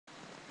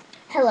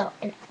Hello,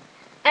 and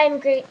I'm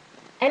great.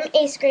 I'm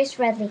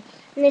AceGraceRadley.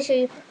 I'm going to show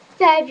you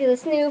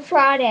fabulous new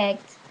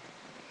product.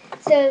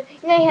 So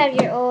you know you have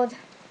your old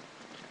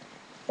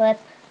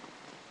flip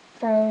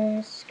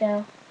phones.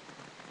 Go.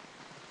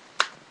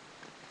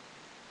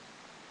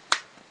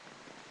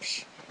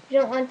 Psh, you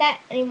don't want that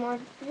anymore,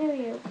 do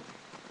you?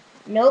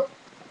 Nope.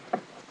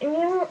 And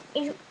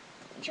you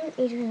don't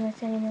need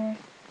this anymore.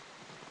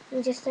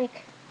 You just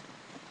like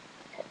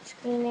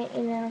touchscreen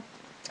it,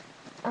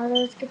 all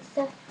those good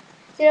stuff.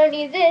 So you don't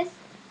need this.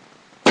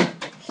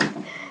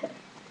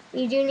 What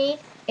you do need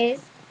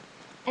is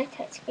a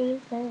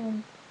touchscreen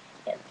phone.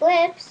 It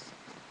flips,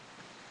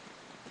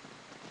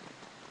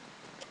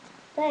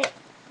 but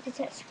it's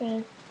a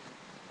touchscreen.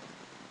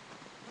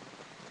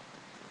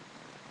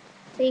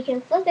 So you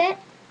can flip it,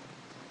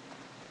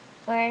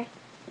 or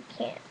you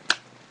can't.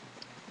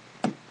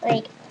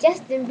 Like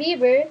Justin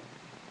Bieber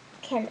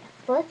can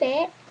flip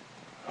it.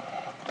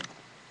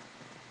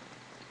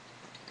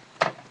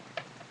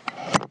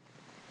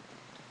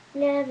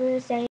 Never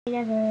say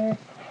never.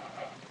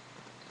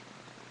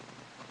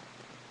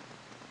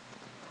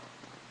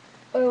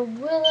 Or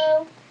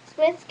Willow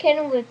Smith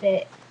can whip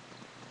it.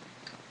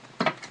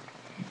 I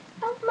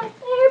want my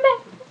hair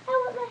back. I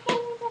want my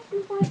hair back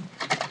before.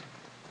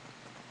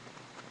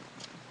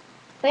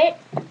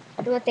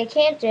 But what they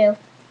can't do,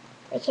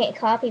 they can't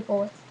call people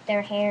with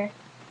their hair.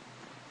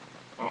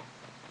 At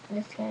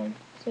this time,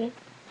 see?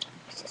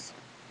 It's just,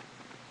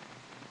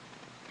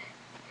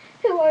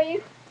 who are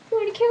you? You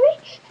want to kill me?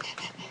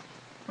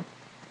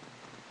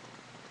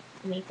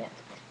 Maybe that's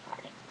this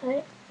product,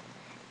 but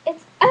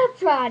it's a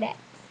product.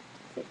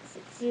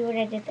 See what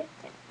I did there?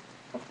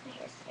 Oh, my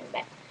hair's getting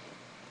back.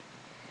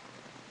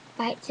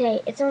 Buy it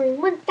today. It's only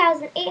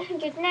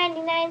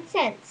 1,899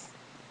 cents.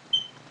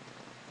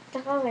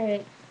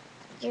 $1.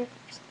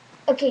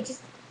 Okay,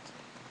 just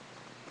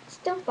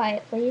don't buy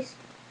it, please.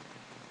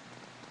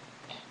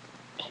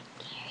 It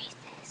carries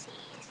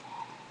diseases.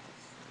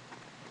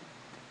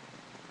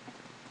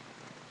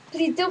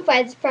 Please don't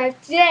buy this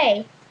product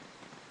today.